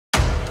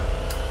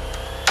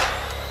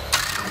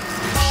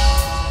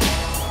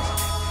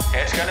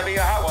It's gonna be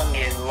a hot one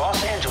in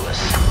Los Angeles.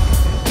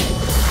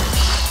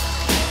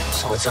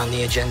 So what's on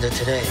the agenda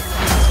today?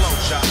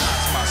 Close your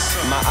eyes, my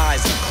son. My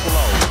eyes are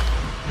closed.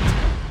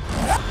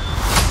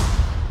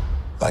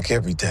 Like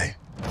every day.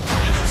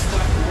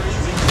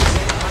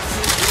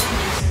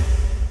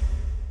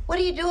 What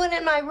are you doing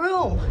in my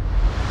room?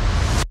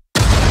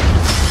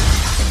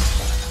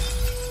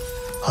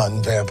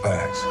 Hunting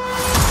vampires.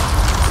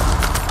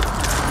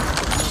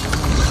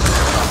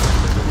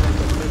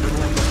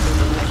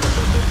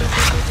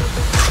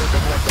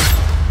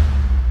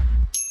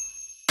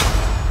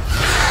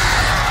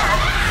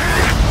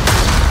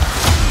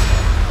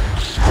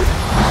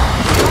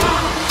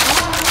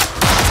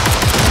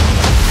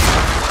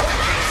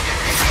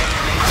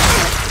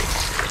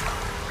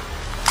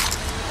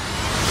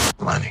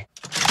 Money.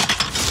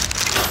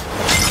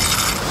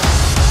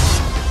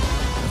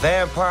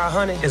 Vampire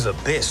hunting is a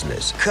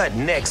business. Cut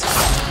necks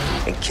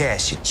and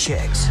cash your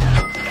checks.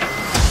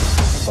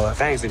 Well,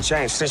 things have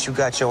changed since you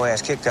got your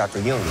ass kicked out the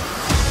union.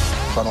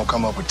 If I don't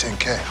come up with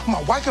 10K,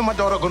 my wife and my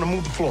daughter are gonna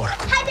move to Florida.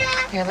 Hi,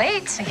 Dad. You're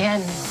late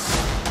again.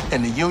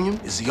 And the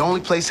union is the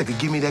only place that could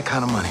give me that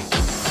kind of money.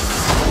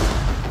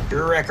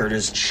 Your record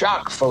is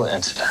chock full of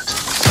incidents.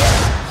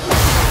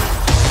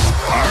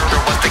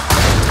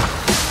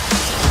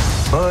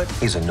 But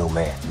he's a new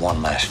man.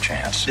 One last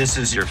chance. This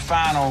is your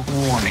final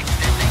warning.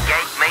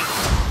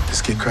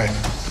 Let's get cracking.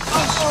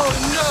 Oh,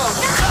 no!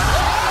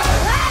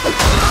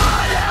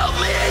 Help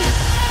me!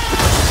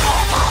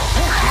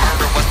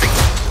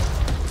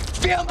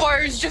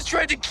 Vampires just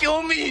tried to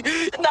kill me.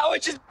 Now I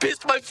just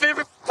pissed my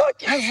favorite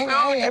fucking food.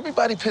 Hey,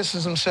 everybody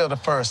pisses himself the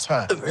first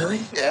time. Really?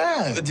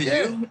 Yeah. Did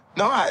you?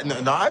 No,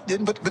 I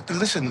didn't. But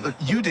listen,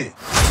 you did.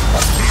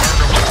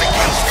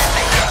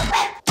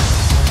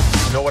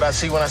 You know what I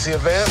see when I see a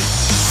vamp?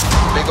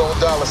 Big old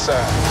dollar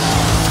sign.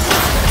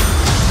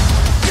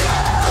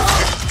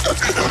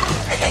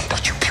 Hey,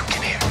 don't you puke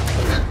in here.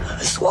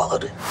 I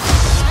swallowed it.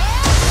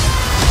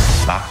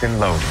 Locked and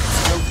loaded.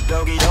 Snoop,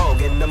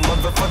 Dogg in the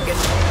motherfucking...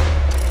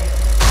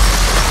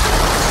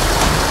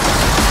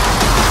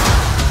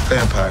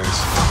 Vampires.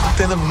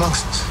 They live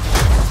amongst us.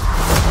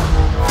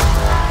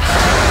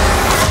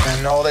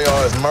 And all they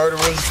are is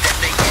murderers.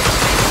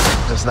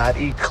 Does not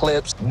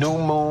eclipse, new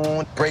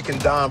moon, breaking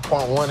dawn,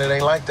 point one. It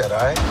ain't like that, all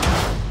right?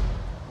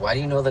 Why do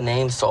you know the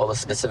names to all the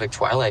specific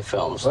Twilight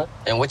films? What?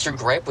 And what's your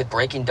gripe with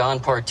Breaking Dawn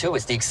Part 2?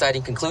 It's the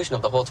exciting conclusion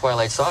of the whole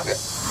Twilight saga.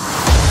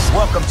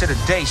 Welcome to the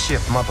day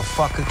shift,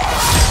 motherfucker.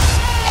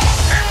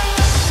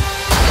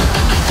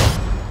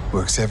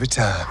 Works every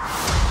time.